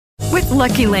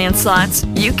Lucky Land Slots,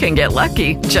 you can get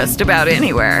lucky just about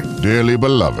anywhere. Dearly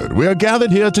beloved, we are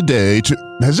gathered here today to...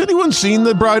 Has anyone seen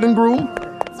the bride and groom?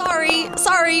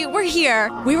 Sorry, we're here.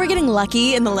 We were getting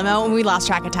lucky in the limo and we lost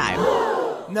track of time.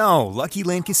 No, Lucky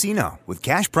Land Casino, with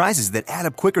cash prizes that add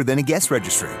up quicker than a guest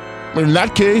registry. In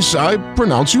that case, I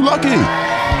pronounce you lucky.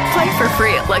 Play for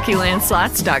free at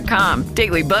LuckyLandSlots.com.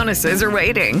 Daily bonuses are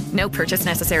waiting. No purchase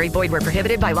necessary. Void where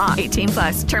prohibited by law.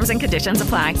 18+. Terms and conditions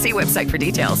apply. See website for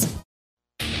details.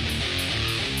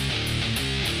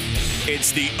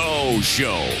 It's the O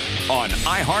Show on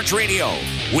iHeartRadio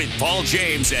with Paul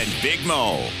James and Big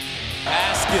Mo.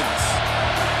 Haskins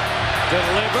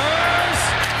delivers,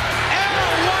 and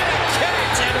what a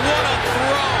catch and what a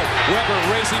throw. Weber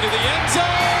racing to the end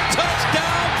zone.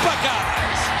 Touchdown,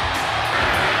 Buckeyes.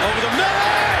 Over the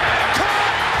middle,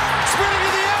 caught, sprinting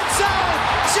to the end zone.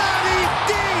 Johnny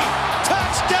D,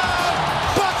 touchdown,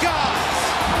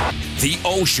 Buckeyes. The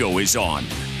O Show is on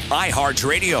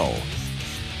iHeartRadio.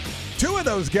 Two of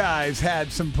those guys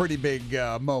had some pretty big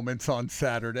moments on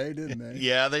Saturday, didn't they?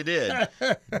 Yeah, they did.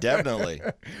 Definitely.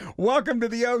 Welcome to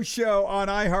the O Show on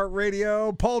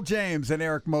iHeartRadio. Paul James and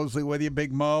Eric Mosley with you,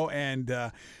 Big Mo. And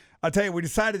I'll tell you, we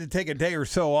decided to take a day or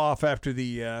so off after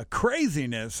the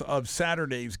craziness of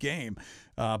Saturday's game.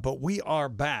 But we are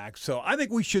back. So I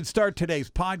think we should start today's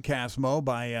podcast, Mo,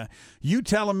 by you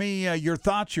telling me your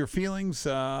thoughts, your feelings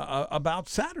about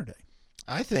Saturday.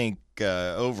 I think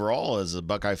overall, as a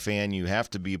Buckeye fan, you have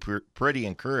to be pretty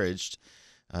encouraged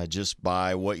just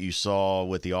by what you saw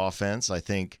with the offense. I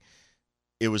think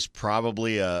it was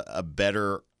probably a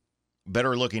better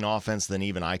looking offense than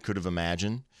even I could have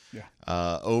imagined.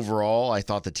 Yeah. Overall, I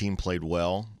thought the team played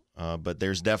well, but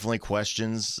there's definitely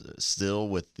questions still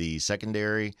with the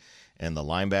secondary and the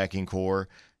linebacking core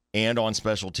and on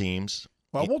special teams.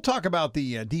 Well, we'll talk about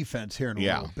the defense here in a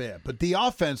little bit, but the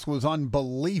offense was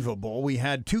unbelievable. We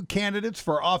had two candidates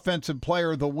for Offensive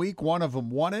Player of the Week. One of them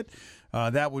won it.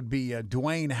 That would be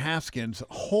Dwayne Haskins.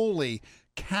 Holy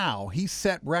cow. He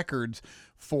set records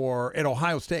at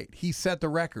Ohio State. He set the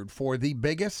record for the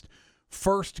biggest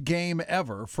first game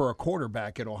ever for a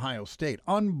quarterback at Ohio State.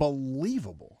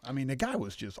 Unbelievable. I mean, the guy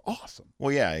was just awesome.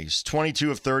 Well, yeah, he's 22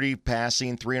 of 30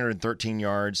 passing, 313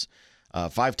 yards.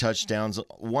 5 touchdowns,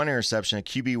 1 interception, a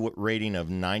QB rating of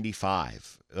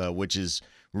 95, which is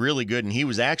really good. And he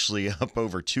was actually up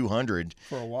over 200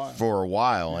 for a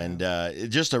while. Yeah. And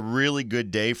just a really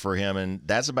good day for him. And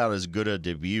that's about as good a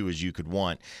debut as you could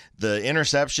want. The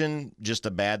interception, just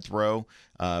a bad throw,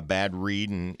 bad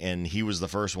read, and he was the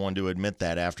first one to admit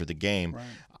that after the game. Right.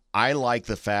 I like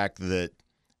the fact that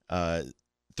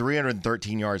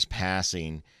 313 yards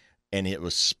passing, and it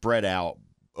was spread out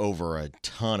over a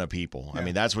ton of people. Yeah. I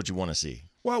mean, that's what you want to see.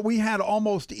 Well, we had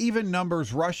almost even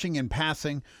numbers rushing and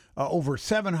passing, over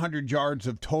 700 yards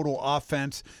of total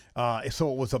offense.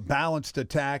 So it was a balanced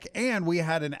attack. And we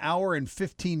had an hour and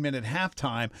 15-minute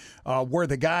halftime where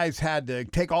the guys had to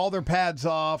take all their pads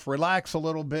off, relax a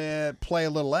little bit, play a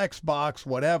little Xbox,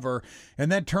 whatever,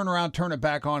 and then turn around, turn it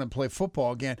back on, and play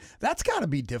football again. That's got to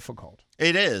be difficult.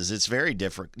 It is. It's very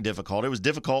difficult. It was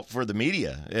difficult for the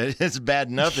media. It's bad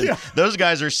enough. Yeah. Those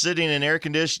guys are sitting in air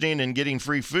conditioning and getting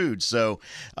free food. So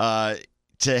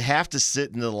to have to sit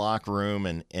in the locker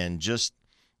room and just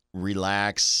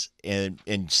relax and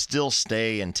still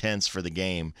stay intense for the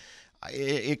game,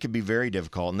 it could be very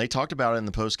difficult. And they talked about it in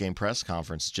the post-game press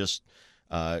conference, just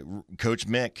Coach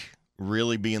Mick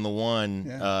really being the one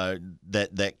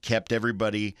that kept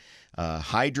everybody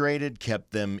hydrated, kept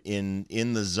them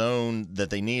in the zone that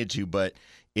they needed to. But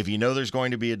if you know there's going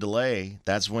to be a delay,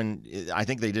 that's when I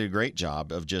think they did a great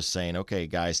job of just saying, okay,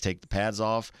 guys, take the pads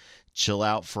off, chill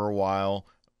out for a while,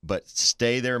 but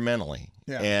stay there mentally.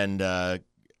 Yeah. And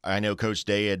I know Coach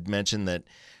Day had mentioned that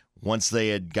once they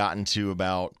had gotten to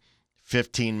about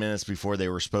 15 minutes before they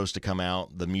were supposed to come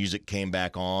out, the music came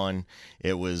back on.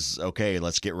 It was, okay,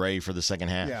 let's get ready for the second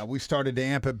half. Yeah, we started to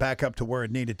amp it back up to where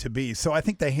it needed to be. So I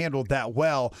think they handled that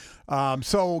well.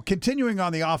 So continuing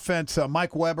on the offense,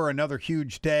 Mike Weber, another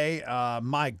huge day.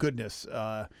 My goodness,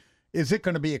 is it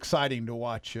going to be exciting to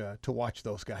watch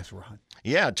those guys run?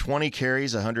 Yeah, 20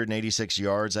 carries, 186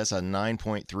 yards. That's a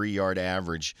 9.3 yard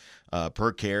average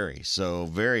per carry. So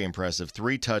very impressive.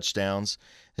 3 touchdowns.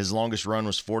 His longest run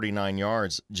was 49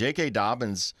 yards. J.K.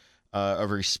 Dobbins, a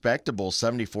respectable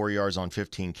 74 yards on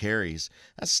 15 carries.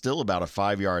 That's still about a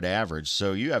 5-yard average.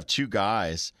 So you have 2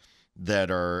 guys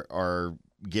that are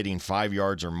getting 5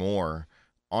 yards or more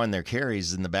on their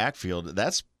carries in the backfield.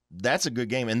 That's that's a good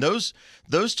game. And those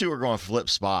two are going to flip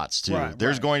spots, too. Right,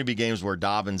 There's right. going to be games where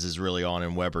Dobbins is really on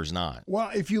and Weber's not. Well,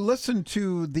 if you listen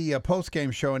to the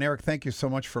post-game show, and Eric, thank you so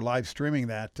much for live streaming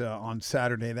that on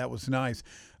Saturday. That was nice.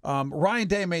 Ryan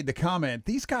Day made the comment,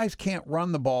 these guys can't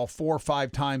run the ball 4 or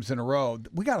 5 times in a row.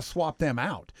 We got to swap them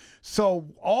out.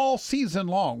 So all season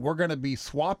long, we're going to be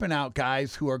swapping out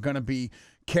guys who are going to be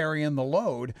carrying the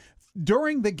load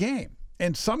during the game.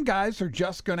 And some guys are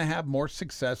just going to have more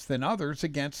success than others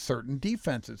against certain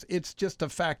defenses. It's just a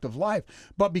fact of life.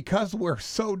 But because we're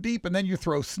so deep, and then you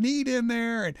throw Snead in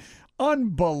there, and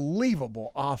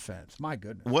unbelievable offense. My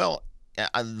goodness. Well,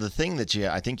 the thing that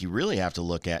I think you really have to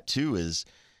look at, too, is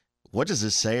what does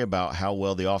this say about how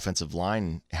well the offensive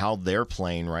line, how they're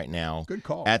playing right now Good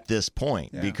call. at this point?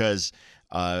 Yeah. Because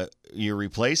you're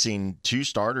replacing 2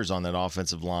 starters on that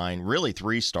offensive line, really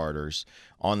 3 starters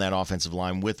on that offensive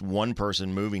line, with one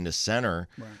person moving to center.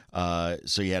 Right.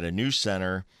 So you had a new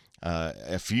center,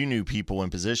 a few new people in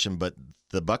position, but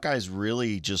the Buckeyes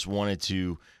really just wanted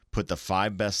to put the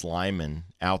 5 best linemen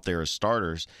out there as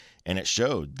starters, and it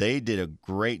showed. They did a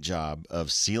great job of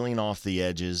sealing off the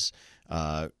edges.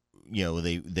 They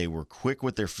were quick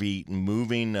with their feet,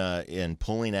 moving and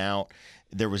pulling out.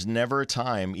 There was never a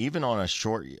time, even on a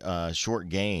short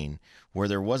gain, where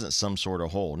there wasn't some sort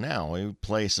of hole. Now, we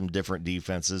play some different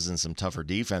defenses and some tougher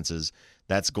defenses.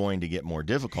 That's going to get more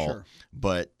difficult. Sure.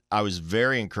 But I was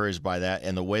very encouraged by that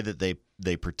and the way that they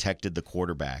protected the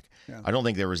quarterback. Yeah. I don't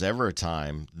think there was ever a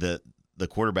time that the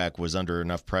quarterback was under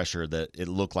enough pressure that it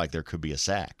looked like there could be a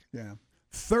sack. Yeah.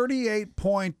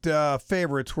 38-point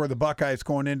favorites were the Buckeyes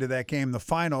going into that game. The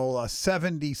final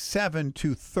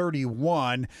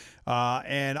 77-31.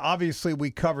 And obviously we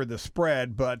covered the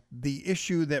spread, but the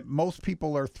issue that most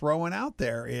people are throwing out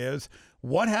there is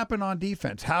what happened on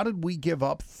defense? How did we give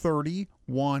up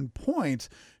 31 points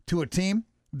to a team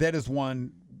that has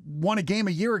won a game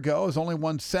a year ago, has only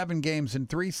won 7 games in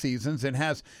 3 seasons, and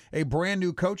has a brand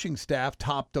new coaching staff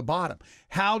top to bottom?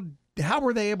 How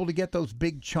were they able to get those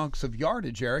big chunks of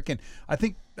yardage, Eric? And I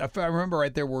think, if I remember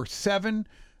right, there were 7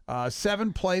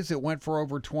 plays that went for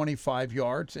over 25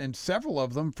 yards, and several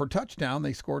of them for touchdown.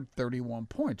 They scored 31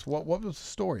 points. What was the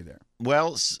story there?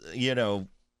 Well,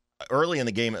 early in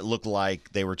the game, it looked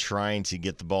like they were trying to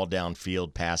get the ball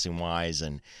downfield passing-wise,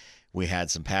 and we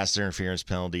had some pass interference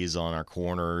penalties on our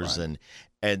corners, right.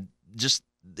 and just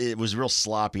it was real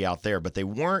sloppy out there, but they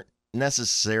weren't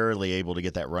necessarily able to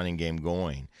get that running game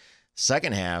going.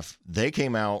 Second half, they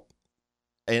came out,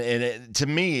 and to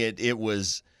me, it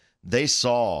was they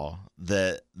saw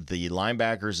that the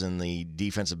linebackers and the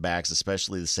defensive backs,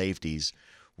 especially the safeties,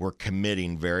 were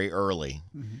committing very early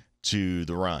to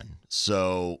the run.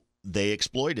 So they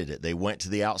exploited it. They went to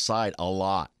the outside a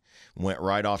lot, went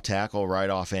right off tackle, right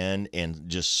off end, and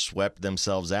just swept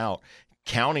themselves out,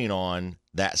 counting on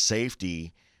that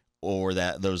safety or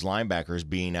those linebackers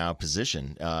being out of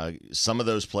position. Some of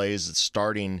those plays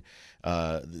starting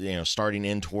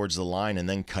in towards the line and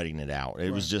then cutting it out. It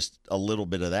was just a little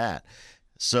bit of that.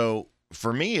 So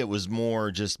for me, it was more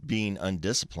just being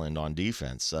undisciplined on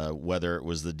defense, whether it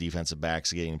was the defensive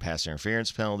backs getting a pass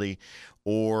interference penalty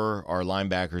or our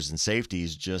linebackers and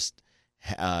safeties just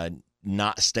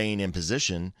not staying in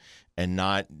position and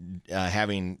not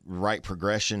having right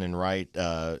progression and right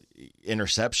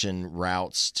interception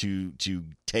routes to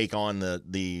take on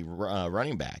the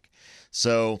running back.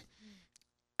 So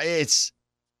I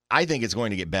think it's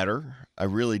going to get better. I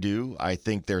really do. I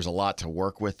think there's a lot to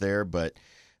work with there, but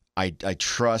I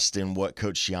trust in what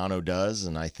Coach Schiano does,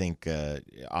 and I think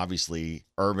obviously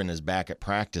Urban is back at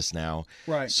practice now.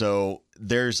 Right. So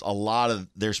there's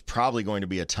probably going to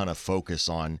be a ton of focus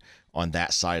on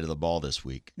that side of the ball this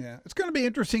week. Yeah, it's going to be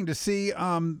interesting to see.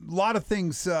 A lot of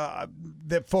things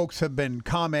that folks have been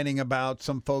commenting about.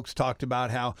 Some folks talked about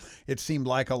how it seemed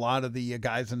like a lot of the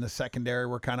guys in the secondary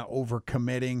were kind of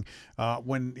overcommitting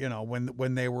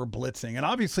when they were blitzing. And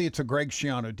obviously, it's a Greg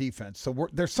Schiano defense, so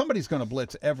there's somebody's going to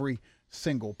blitz every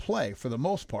single play for the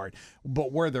most part,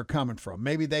 but where they're coming from.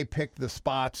 Maybe they picked the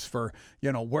spots for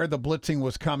where the blitzing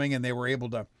was coming, and they were able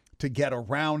to get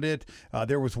around it.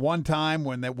 There was one time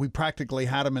when we practically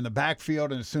had them in the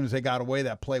backfield, and as soon as they got away,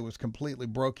 that play was completely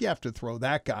broke. You have to throw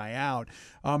that guy out.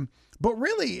 But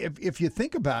really, if you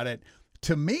think about it,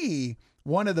 to me,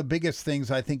 one of the biggest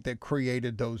things I think that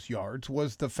created those yards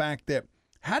was the fact that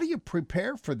how do you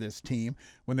prepare for this team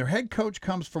when their head coach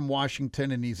comes from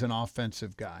Washington and he's an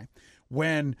offensive guy?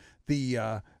 When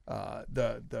the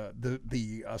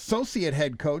the associate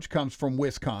head coach comes from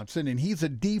Wisconsin, and he's a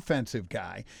defensive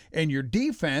guy, and your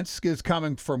defense is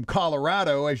coming from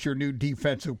Colorado as your new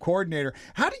defensive coordinator.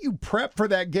 How do you prep for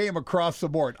that game across the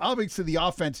board? Obviously, the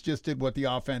offense just did what the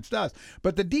offense does,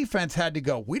 but the defense had to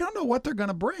go, we don't know what they're going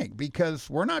to bring because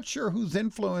we're not sure whose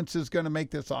influence is going to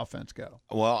make this offense go.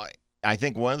 Well, I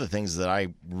think one of the things that I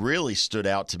really stood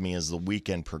out to me as the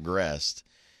weekend progressed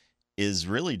is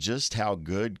really just how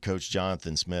good Coach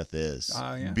Jonathan Smith is.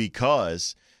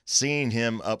 Because seeing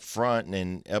him up front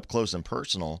and up close and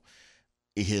personal,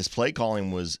 his play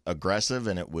calling was aggressive,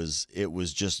 and it was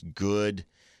just good.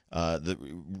 The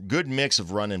good mix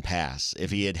of run and pass.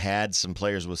 If he had some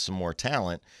players with some more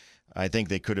talent, I think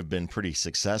they could have been pretty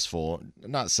successful.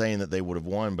 I'm not saying that they would have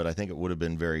won, but I think it would have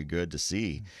been very good to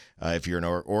see if you're an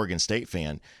Oregon State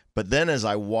fan. But then as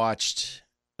I watched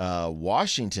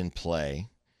Washington play,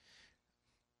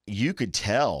 you could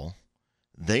tell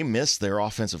they missed their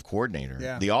offensive coordinator.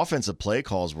 Yeah. The offensive play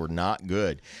calls were not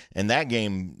good. And that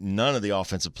game, none of the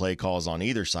offensive play calls on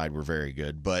either side were very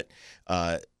good. But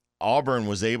Auburn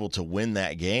was able to win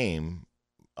that game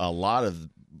a lot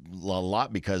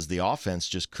because the offense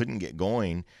just couldn't get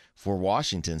going for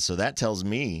Washington. So that tells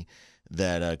me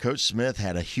that Coach Smith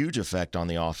had a huge effect on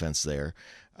the offense there.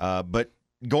 But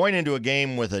going into a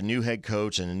game with a new head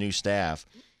coach and a new staff,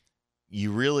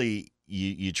 you really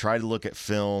you try to look at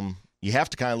film. You have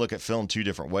to kind of look at film two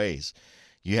different ways.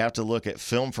 You have to look at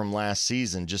film from last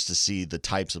season just to see the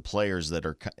types of players that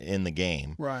are in the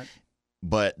game. Right.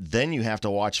 But then you have to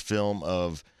watch film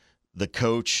of the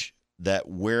coach that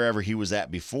wherever he was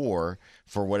at before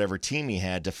for whatever team he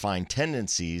had to find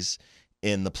tendencies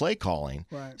in the play calling.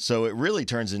 Right. So it really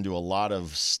turns into a lot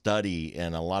of study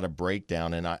and a lot of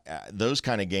breakdown. And those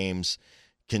kind of games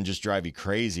can just drive you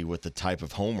crazy with the type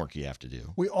of homework you have to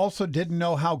do. We also didn't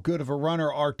know how good of a runner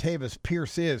Artavis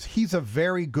Pierce is. He's a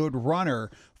very good runner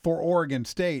for Oregon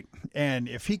State, and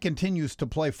if he continues to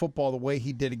play football the way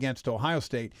he did against Ohio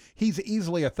State, he's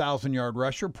easily a 1,000-yard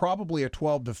rusher, probably a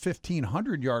 1,200 to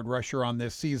 1,500-yard rusher on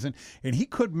this season, and he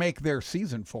could make their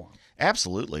season for him.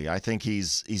 Absolutely. I think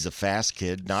he's a fast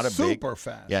kid, not a super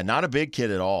fast. Yeah, not a big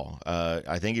kid at all.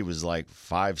 I think he was like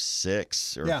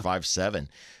 5'6" or 5'7",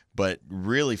 but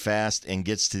really fast and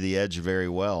gets to the edge very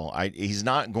well. He's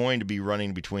not going to be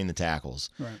running between the tackles.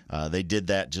 Right. They did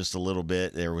that just a little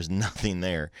bit. There was nothing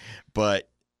there. But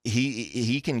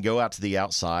he can go out to the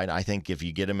outside. I think if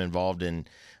you get him involved in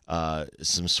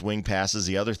some swing passes,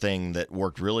 the other thing that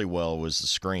worked really well was the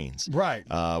screens. Right.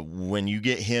 When you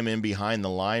get him in behind the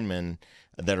linemen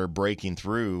that are breaking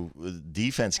through,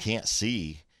 defense can't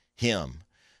see him.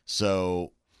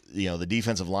 So the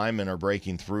defensive linemen are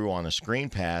breaking through on a screen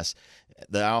pass.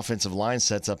 The offensive line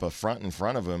sets up a front in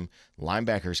front of him.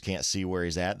 Linebackers can't see where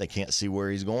he's at. They can't see where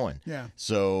he's going. Yeah.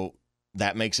 So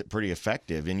that makes it pretty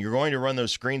effective. And you're going to run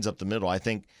those screens up the middle. I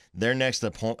think their next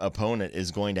opponent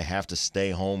is going to have to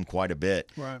stay home quite a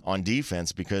bit on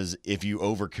defense, because if you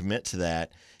overcommit to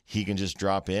that, he can just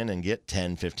drop in and get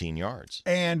 10, 15 yards.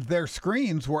 And their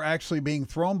screens were actually being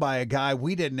thrown by a guy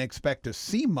we didn't expect to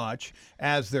see much.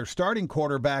 As their starting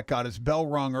quarterback got his bell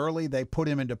rung early, they put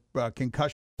him into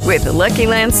concussion. With the Lucky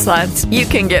Land Slots, you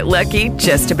can get lucky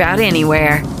just about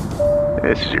anywhere.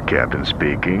 This is your captain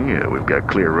speaking. We've got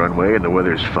clear runway and the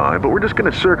weather's fine, but we're just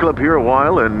going to circle up here a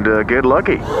while and get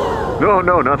lucky.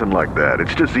 No, nothing like that.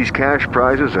 It's just these cash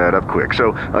prizes add up quick.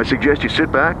 So I suggest you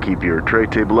sit back, keep your tray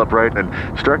table upright,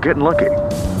 and start getting lucky.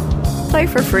 Play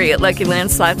for free at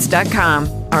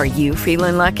LuckyLandSlots.com. Are you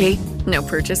feeling lucky? No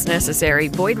purchase necessary.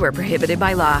 Void where prohibited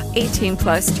by law.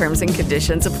 18+ terms and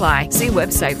conditions apply. See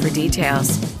website for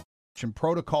details.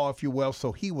 Protocol, if you will,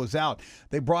 so he was out.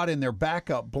 They brought in their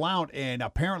backup Blount, and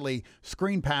apparently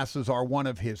screen passes are one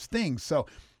of his things. So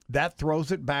that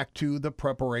throws it back to the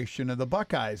preparation of the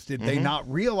Buckeyes. Did they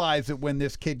not realize that when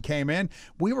this kid came in,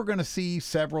 we were going to see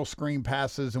several screen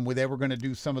passes and they were going to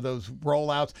do some of those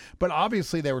rollouts? But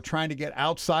obviously they were trying to get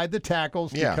outside the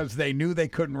tackles because they knew they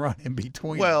couldn't run in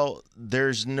between. Well,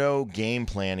 there's no game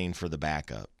planning for the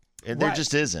backup. There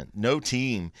just isn't. No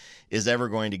team is ever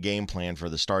going to game plan for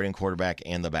the starting quarterback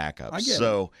and the backup.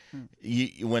 So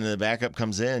when the backup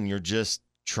comes in, you're just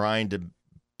trying to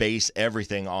base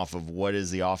everything off of what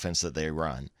is the offense that they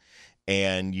run.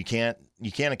 And you can't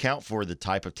account for the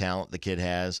type of talent the kid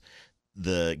has,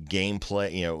 the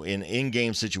gameplay, in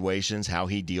game situations, how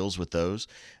he deals with those,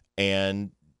 and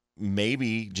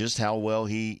maybe just how well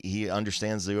he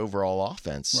understands the overall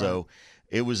offense. Right. So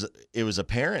it was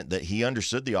apparent that he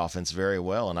understood the offense very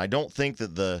well, and I don't think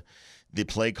that the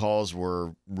play calls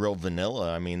were real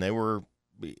vanilla. I mean, they were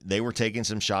taking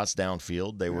some shots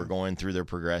downfield. They were going through their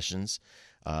progressions.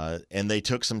 and they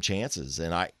took some chances,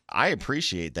 and I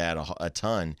appreciate that a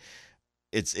ton.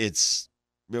 I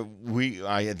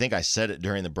think I said it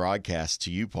during the broadcast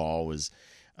to you, Paul, was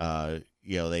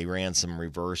they ran some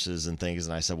reverses and things,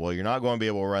 and I said, well, you're not going to be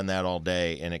able to run that all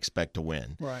day and expect to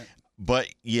win. Right. But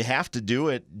you have to do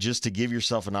it just to give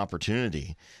yourself an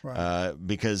opportunity, right.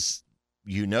 Because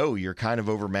you're kind of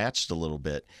overmatched a little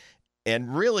bit.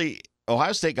 And really,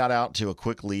 Ohio State got out to a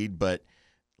quick lead, but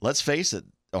let's face it,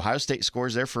 Ohio State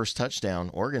scores their first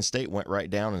touchdown. Oregon State went right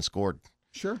down and scored.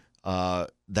 Sure.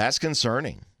 That's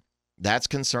concerning. That's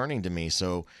concerning to me.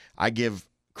 So I give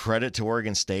credit to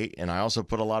Oregon State, and I also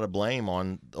put a lot of blame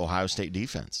on Ohio State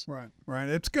defense. Right.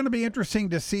 It's going to be interesting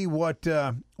to see what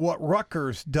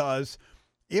Rutgers does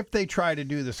if they try to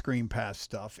do the screen pass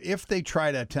stuff, if they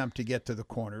try to attempt to get to the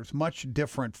corners. Much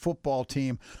different football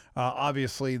team,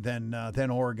 obviously, than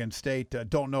Oregon State.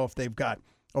 Don't know if they've got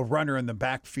a runner in the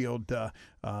backfield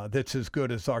that's as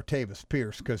good as Artavis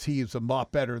Pierce, because he is a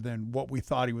lot better than what we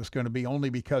thought he was going to be, only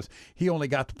because he only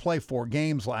got to play 4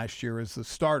 games last year as the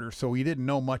starter, so we didn't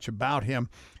know much about him.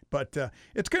 But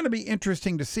it's going to be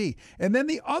interesting to see. And then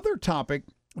the other topic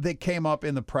that came up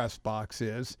in the press box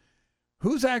is,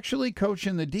 who's actually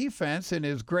coaching the defense, and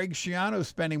is Greg Schiano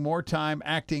spending more time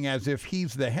acting as if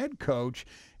he's the head coach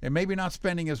and maybe not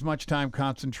spending as much time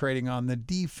concentrating on the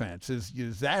defense?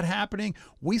 Is that happening?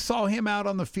 We saw him out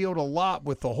on the field a lot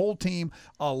with the whole team,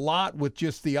 a lot with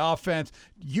just the offense.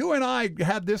 You and I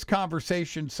had this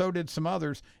conversation, so did some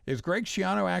others. Is Greg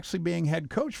Schiano actually being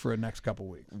head coach for the next couple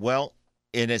weeks? Well,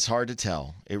 and it's hard to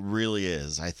tell. It really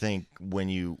is. I think when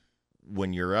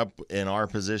you're up in our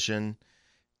position,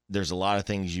 there's a lot of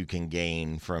things you can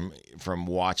gain from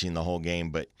watching the whole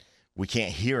game, but we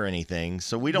can't hear anything,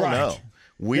 so we don't know.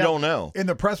 We don't know. In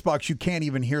the press box, you can't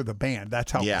even hear the band.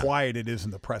 That's how quiet it is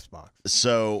in the press box.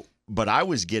 So, but I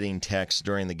was getting texts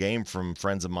during the game from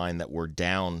friends of mine that were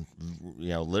down,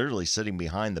 literally sitting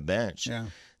behind the bench,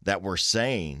 that were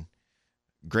saying,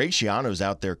 Greg Schiano's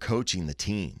out there coaching the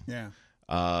team.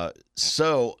 Yeah.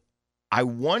 So I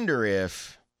wonder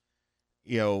if,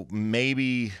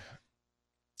 maybe,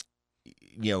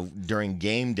 during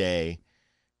game day,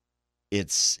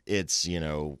 it's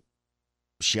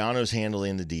Schiano's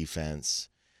handling the defense.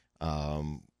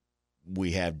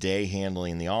 We have Day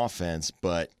handling the offense,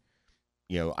 but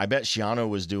I bet Schiano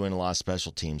was doing a lot of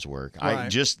special teams work. Right.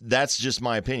 That's just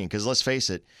my opinion, because let's face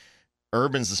it,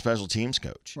 Urban's the special teams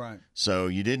coach. Right. So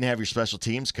you didn't have your special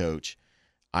teams coach.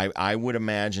 I would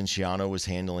imagine Schiano was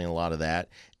handling a lot of that.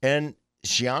 And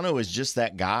Schiano is just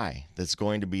that guy that's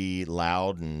going to be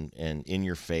loud and in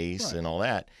your face and all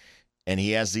that. And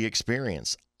he has the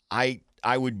experience. I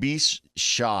would be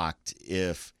shocked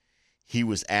if he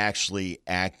was actually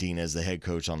acting as the head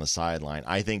coach on the sideline.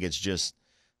 I think it's just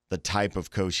the type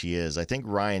of coach he is. I think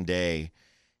Ryan Day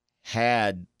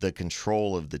had the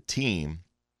control of the team.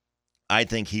 I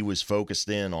think he was focused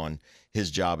in on his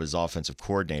job as offensive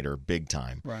coordinator big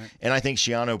time. Right. And I think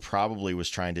Schiano probably was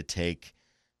trying to take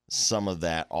some of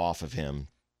that off of him,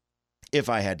 if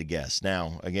I had to guess.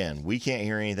 Now, again, we can't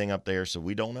hear anything up there, so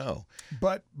we don't know.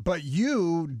 But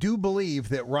you do believe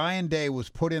that Ryan Day was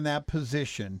put in that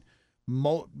position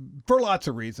for lots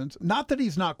of reasons. Not that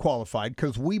he's not qualified,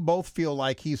 because we both feel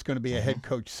like he's going to be a head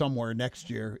coach somewhere next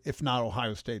year, if not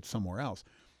Ohio State, somewhere else.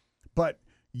 But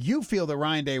you feel that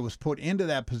Ryan Day was put into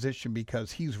that position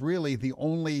because he's really the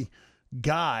only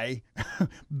guy,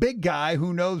 big guy,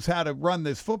 who knows how to run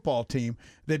this football team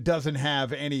that doesn't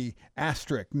have any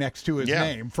asterisk next to his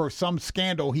name for some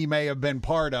scandal he may have been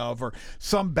part of, or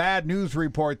some bad news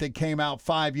report that came out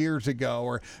 5 years ago,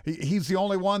 or he's the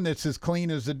only one that's as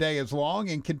clean as the day is long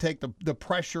and can take the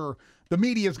pressure. The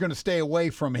media is going to stay away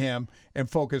from him and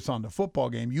focus on the football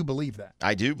game. You believe that?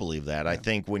 I do believe that. Yeah. I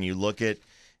think when you look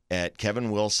at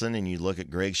Kevin Wilson and you look at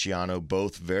Greg Schiano,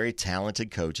 both very talented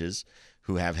coaches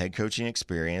who have head coaching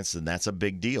experience, and that's a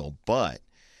big deal. But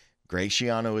Greg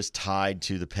Schiano is tied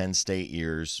to the Penn State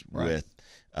years with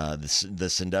the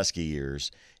Sandusky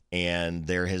years, and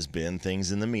there has been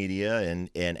things in the media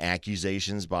and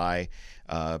accusations by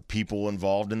people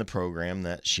involved in the program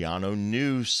that Schiano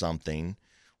knew something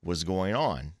was going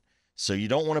on. So you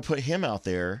don't want to put him out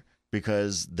there,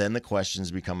 because then the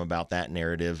questions become about that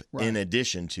narrative in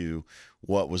addition to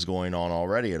what was going on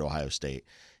already at Ohio State.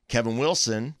 Kevin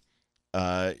Wilson,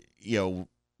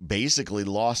 basically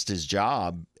lost his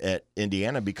job at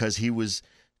Indiana because he was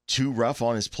too rough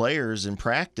on his players in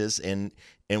practice, and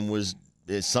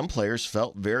some players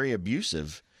felt very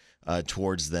abusive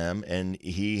towards them. And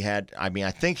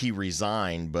I think he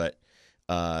resigned, but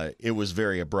it was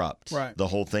very abrupt. Right. The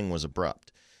whole thing was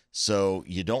abrupt. So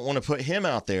you don't want to put him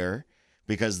out there,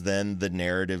 because then the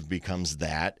narrative becomes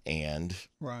that and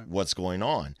what's going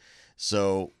on.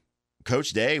 So Coach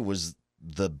Day was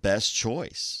the best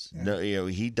choice. Yeah. No,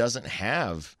 he doesn't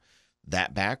have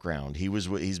that background.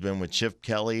 He's been with Chip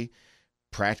Kelly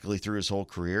practically through his whole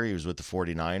career. He was with the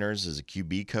 49ers as a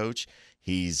QB coach.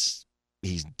 He's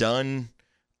done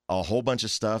a whole bunch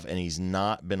of stuff, and he's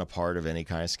not been a part of any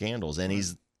kind of scandals. And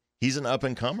he's an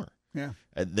up-and-comer. Yeah.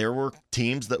 There were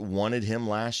teams that wanted him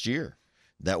last year,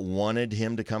 that wanted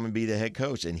him to come and be the head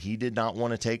coach, and he did not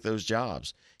want to take those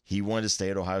jobs. He wanted to stay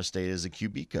at Ohio State as a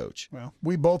QB coach. Well,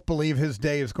 we both believe his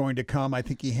day is going to come. I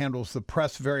think he handles the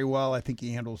press very well. I think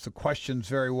he handles the questions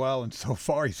very well. And so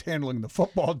far, he's handling the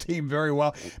football team very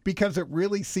well, because it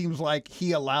really seems like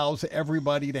he allows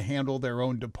everybody to handle their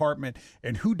own department.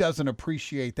 And who doesn't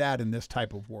appreciate that in this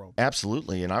type of world?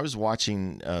 Absolutely. And I was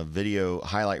watching a video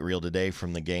highlight reel today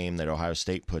from the game that Ohio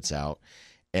State puts out.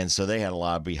 And so they had a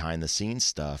lot of behind-the-scenes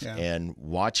stuff. Yeah. And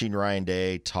watching Ryan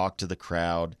Day talk to the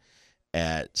crowd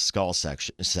at Skull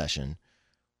session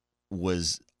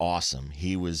was awesome.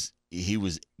 He was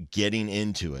getting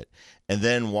into it. And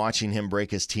then watching him break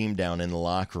his team down in the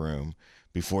locker room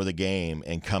before the game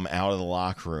and come out of the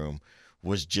locker room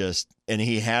was just, and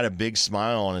he had a big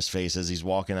smile on his face as he's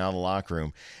walking out of the locker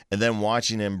room. And then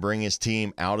watching him bring his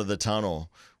team out of the tunnel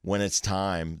when it's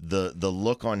time, the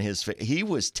look on his face, he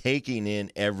was taking in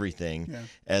everything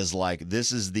as like,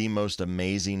 this is the most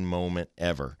amazing moment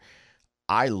ever.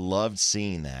 I loved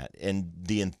seeing that, and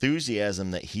the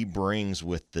enthusiasm that he brings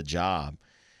with the job.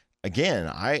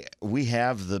 Again, we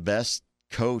have the best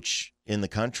coach in the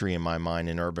country in my mind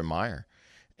in Urban Meyer,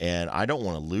 and I don't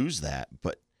want to lose that.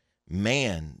 But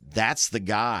man, that's the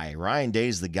guy. Ryan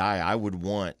Day's the guy I would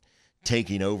want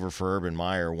taking over for Urban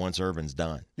Meyer once Urban's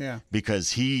done. Yeah,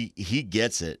 because he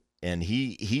gets it, and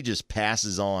he just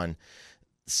passes on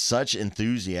such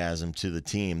enthusiasm to the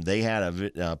team. They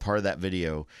had a part of that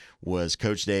video was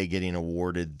Coach Day getting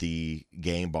awarded the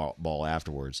game ball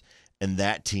afterwards, and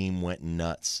that team went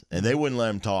nuts. And they wouldn't let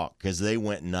him talk because they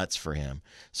went nuts for him.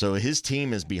 So his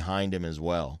team is behind him as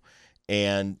well.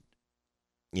 And,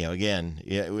 again,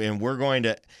 and we're going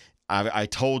to – I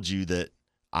told you that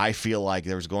I feel like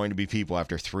there's going to be people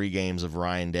after 3 games of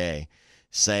Ryan Day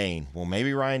saying, well,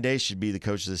 maybe Ryan Day should be the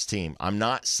coach of this team. I'm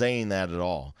not saying that at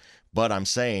all. But I'm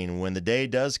saying when the day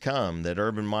does come that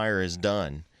Urban Meyer is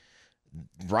done,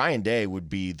 Ryan Day would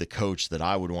be the coach that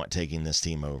I would want taking this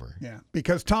team over. Yeah,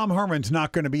 because Tom Herman's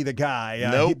not going to be the guy.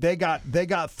 Nope. They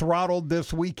got throttled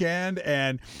this weekend,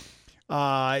 and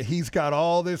he's got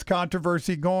all this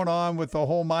controversy going on with the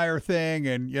whole Meyer thing.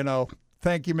 And,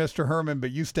 thank you, Mr. Herman,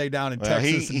 but you stay down in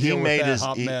Texas and deal with that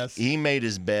hot mess. He made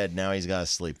his bed. Now he's got to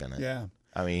sleep in it. Yeah.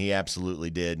 I mean, he absolutely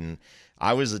did. And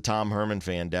I was a Tom Herman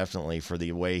fan, definitely, for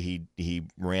the way he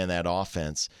ran that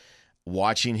offense.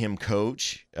 Watching him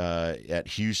coach at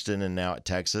Houston and now at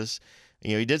Texas,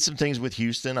 he did some things with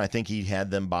Houston. I think he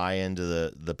had them buy into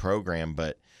the program,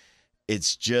 but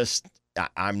it's just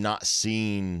I'm not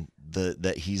seeing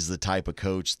that he's the type of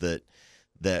coach that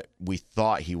we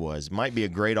thought he was. Might be a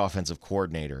great offensive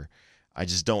coordinator. I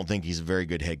just don't think he's a very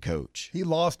good head coach. He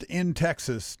lost in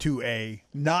Texas to a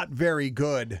not very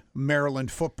good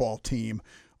Maryland football team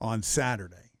on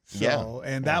Saturday.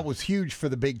 And that was huge for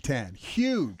the Big Ten.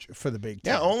 Huge for the Big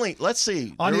Ten. Yeah, let's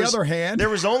see. On the other hand, there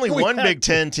was only one Big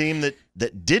Ten team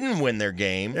that didn't win their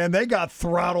game. And they got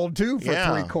throttled, too, for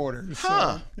 3 quarters.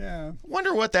 Huh. So, yeah.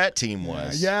 Wonder what that team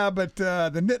was. Yeah, but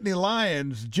the Nittany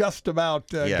Lions just about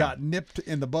got nipped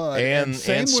in the bud. And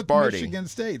same with Sparty. Michigan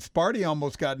State. Sparty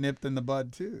almost got nipped in the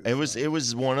bud, too. It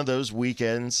was one of those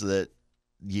weekends that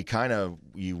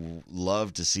you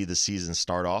love to see the season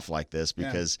start off like this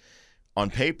because on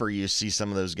paper you see some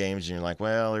of those games and you're like,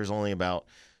 well, there's only about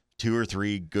 2 or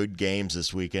 3 good games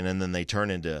this weekend, and then they turn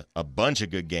into a bunch of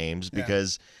good games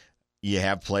because you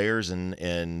have players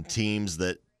and teams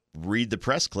that read the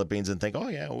press clippings and think, oh,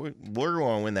 yeah, we're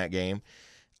going to win that game.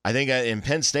 I think in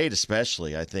Penn State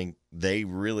especially, I think they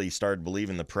really started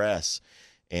believing the press,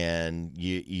 and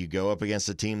you go up against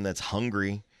a team that's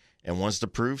hungry and wants to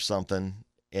prove something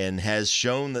and has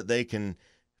shown that they can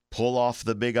pull off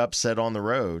the big upset on the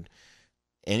road.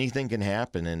 Anything can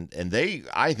happen, and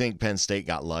I think Penn State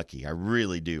got lucky. I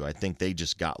really do. I think they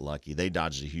just got lucky. They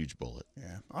dodged a huge bullet.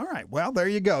 Yeah. All right. Well, there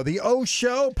you go. The O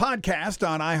Show podcast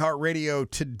on iHeartRadio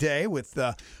today with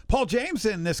Paul James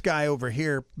and this guy over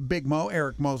here, Big Mo,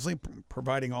 Eric Mosley,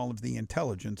 providing all of the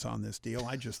intelligence on this deal.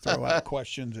 I just throw out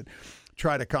questions and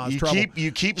try to cause trouble.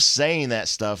 You keep saying that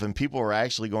stuff, and people are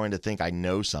actually going to think I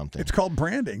know something. It's called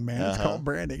branding, man. It's called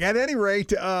branding. At any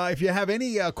rate, if you have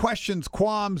any questions,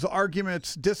 qualms,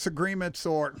 arguments, disagreements,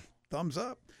 or thumbs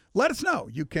up, let us know.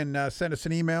 You can send us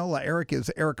an email. Eric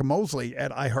is Erica Mosley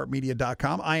at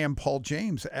iHeartMedia.com. I am Paul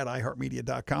James at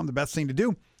iHeartMedia.com. The best thing to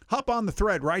do, hop on the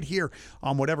thread right here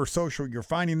on whatever social you're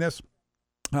finding this.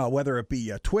 Whether it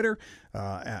be Twitter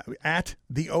at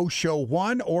The O Show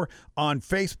 1 or on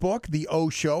Facebook, The O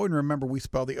Show. And remember, we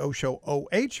spell The O Show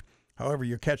O-H. However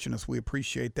you're catching us, we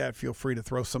appreciate that. Feel free to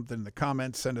throw something in the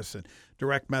comments, send us a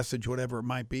direct message, whatever it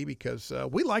might be, because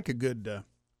we like a good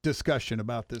discussion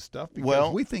about this stuff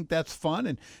because we think that's fun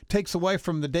and takes away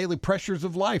from the daily pressures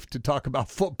of life to talk about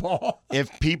football.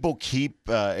 If people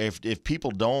if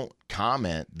people don't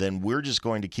comment, then we're just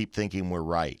going to keep thinking we're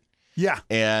right. Yeah.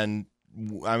 And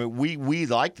I mean, we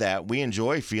like that. We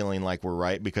enjoy feeling like we're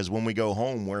right because when we go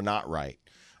home, we're not right.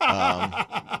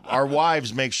 Our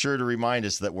wives make sure to remind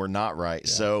us that we're not right.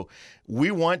 Yeah. So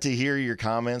we want to hear your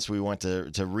comments. We want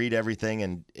to read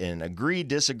everything and agree,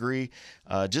 disagree.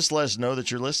 Just let us know that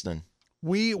you're listening.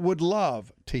 We would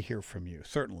love to hear from you.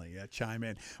 Certainly chime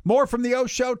in. More from the O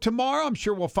Show tomorrow. I'm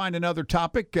sure we'll find another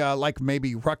topic like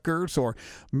maybe Rutgers or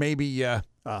maybe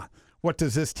what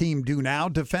does this team do now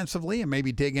defensively, and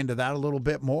maybe dig into that a little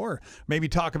bit more. Maybe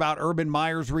talk about Urban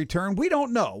Meyer's return. We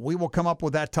don't know. We will come up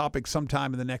with that topic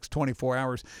sometime in the next 24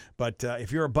 hours. But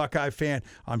if you're a Buckeye fan,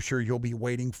 I'm sure you'll be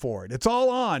waiting for it. It's all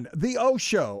on The O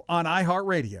Show on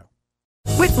iHeartRadio.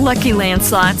 With Lucky Land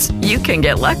Slots, you can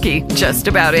get lucky just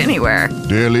about anywhere.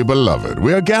 Dearly beloved,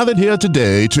 we are gathered here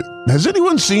today to... Has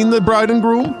anyone seen the bride and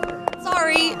groom?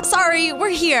 Sorry, we're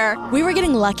here. We were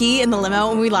getting lucky in the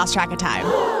limo and we lost track of time.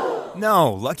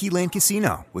 No, Lucky Land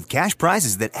Casino, with cash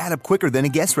prizes that add up quicker than a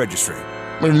guest registry.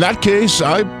 In that case,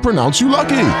 I pronounce you lucky.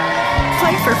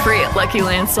 Play for free at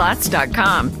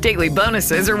LuckyLandSlots.com. Daily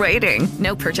bonuses are waiting.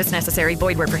 No purchase necessary.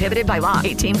 Void where prohibited by law.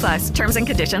 18+. Terms and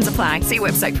conditions apply. See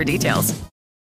website for details.